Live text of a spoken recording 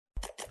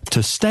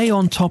To stay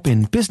on top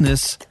in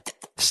business,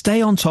 stay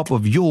on top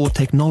of your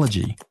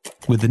technology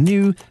with the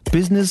new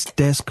Business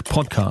Desk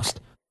podcast,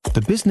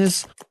 The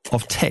Business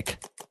of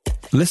Tech.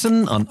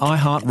 Listen on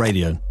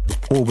iHeartRadio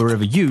or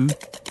wherever you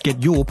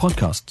get your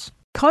podcasts.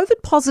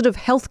 COVID-positive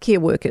healthcare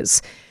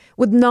workers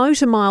with no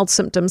to mild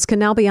symptoms can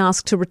now be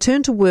asked to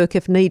return to work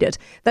if needed.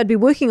 They'd be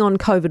working on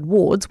COVID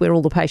wards where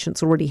all the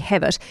patients already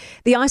have it.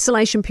 The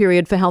isolation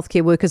period for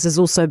healthcare workers has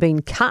also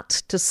been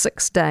cut to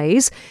 6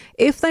 days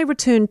if they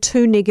return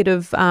 2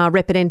 negative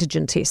rapid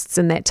antigen tests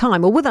in that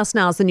time. Well, with us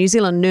now is the New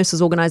Zealand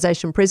Nurses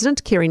Organisation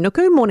President, Keri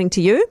Nuku. Morning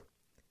to you.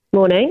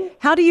 Morning.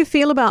 How do you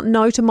feel about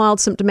no to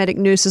mild symptomatic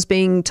nurses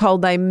being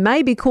told they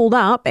may be called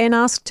up and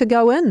asked to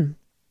go in?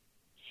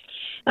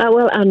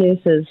 Well, our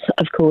nurses,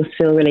 of course,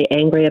 feel really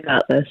angry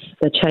about this.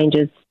 The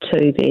changes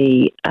to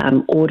the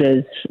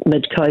orders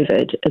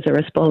mid-COVID is a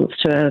response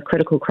to a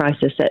critical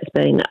crisis that's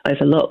been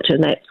overlooked,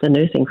 and that's the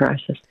nursing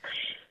crisis.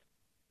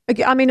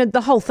 I mean,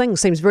 the whole thing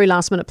seems very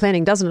last-minute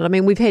planning, doesn't it? I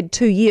mean, we've had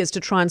 2 years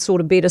to try and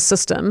sort a better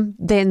system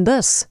than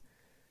this.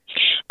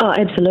 Oh,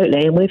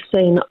 absolutely. And we've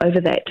seen over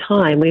that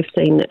time, we've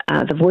seen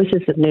the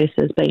voices of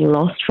nurses being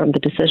lost from the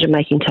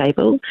decision-making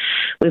table.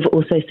 We've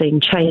also seen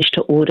change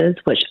to orders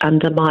which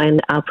undermine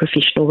our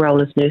professional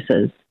role as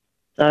nurses.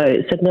 So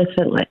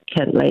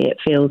significantly, it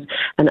feels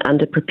an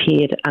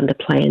underprepared,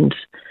 underplanned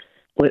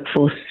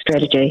workforce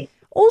strategy.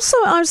 Also,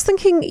 I was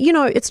thinking,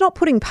 it's not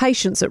putting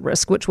patients at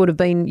risk, which would have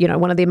been,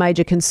 one of their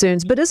major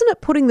concerns, but isn't it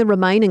putting the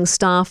remaining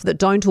staff that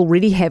don't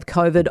already have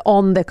COVID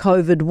on the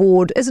COVID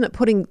ward, isn't it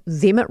putting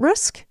them at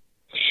risk?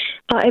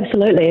 Oh,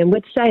 absolutely, and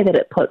we'd say that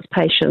it puts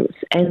patients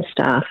and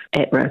staff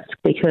at risk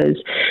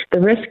because the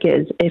risk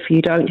is if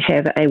you don't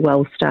have a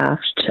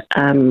well-staffed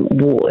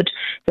ward,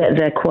 that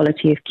the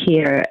quality of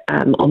care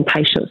on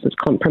patients is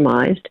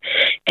compromised.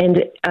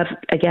 And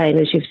again,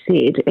 as you've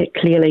said, it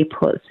clearly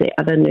puts the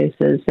other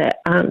nurses that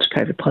aren't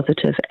COVID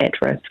positive at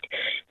risk.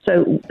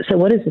 So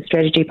what is the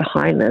strategy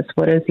behind this?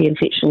 What does the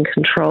infection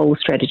control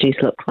strategies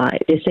look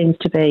like? There seems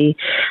to be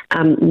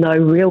no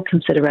real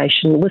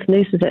consideration with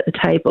nurses at the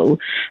table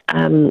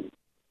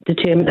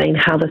determining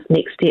how this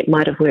next step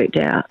might have worked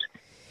out.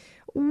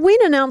 When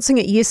announcing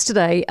it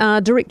yesterday,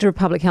 Director of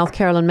Public Health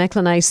Carolyn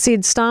McIlveen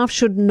said staff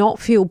should not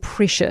feel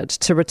pressured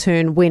to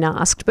return when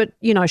asked. But,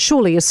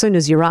 surely as soon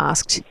as you're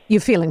asked,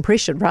 you're feeling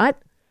pressured, right?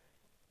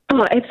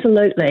 Oh,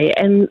 absolutely.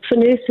 And for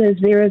nurses,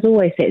 there is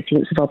always that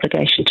sense of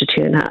obligation to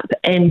turn up.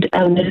 And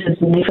our nurses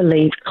never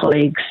leave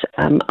colleagues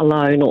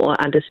alone or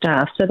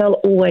understaffed, so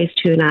they'll always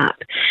turn up.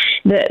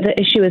 The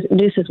issue is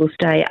nurses will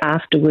stay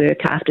after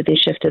work, after their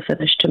shift is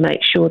finished, to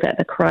make sure that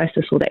the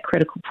crisis or that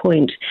critical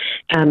point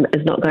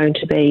is not going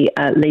to be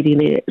leaving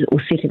there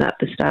or setting up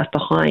the staff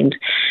behind.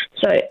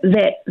 So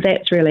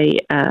that's really,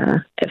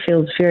 it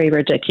feels very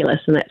ridiculous,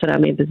 and that's what our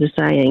members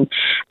are saying,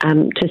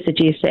 to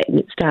suggest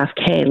that staff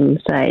can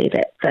say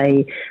that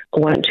they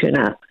won't turn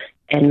up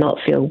and not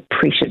feel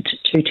pressured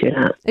to turn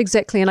up.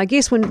 Exactly, and I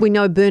guess when we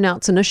know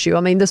burnout's an issue,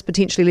 I mean, this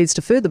potentially leads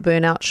to further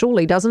burnout,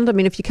 surely, doesn't it? I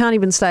mean, if you can't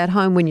even stay at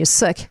home when you're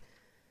sick.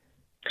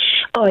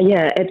 Oh,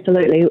 yeah,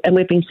 absolutely. And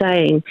we've been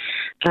saying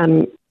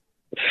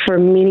for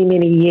many,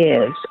 many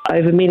years,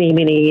 over many,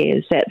 many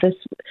years, that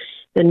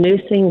the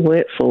nursing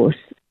workforce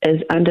is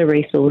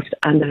under-resourced,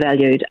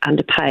 undervalued,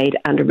 underpaid,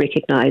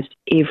 under-recognised,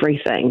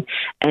 everything.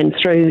 And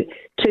through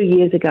 2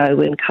 years ago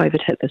when COVID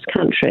hit this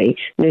country,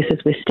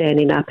 nurses were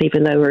standing up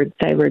even though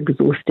they were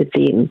exhausted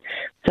then.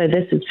 So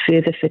this is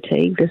further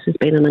fatigue. This has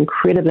been an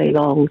incredibly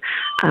long,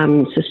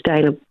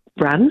 sustainable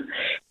run,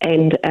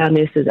 and our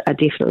nurses are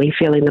definitely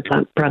feeling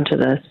the brunt of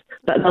this.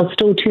 But they'll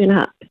still turn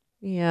up.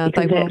 Yeah,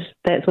 because they will.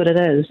 That's what it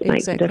is. It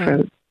makes a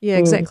difference. Yeah,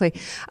 exactly.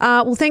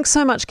 Well, thanks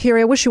so much,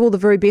 Keri. I wish you all the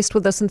very best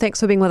with this, and thanks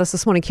for being with us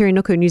this morning. Keri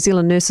Nuku, New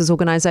Zealand Nurses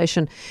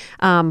Organisation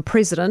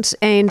President,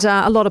 and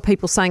a lot of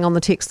people saying on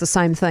the text the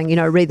same thing,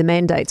 read the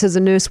mandates. Is a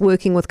nurse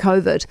working with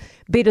COVID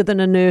better than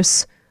a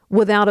nurse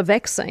without a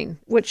vaccine,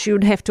 which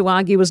you'd have to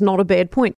argue is not a bad point.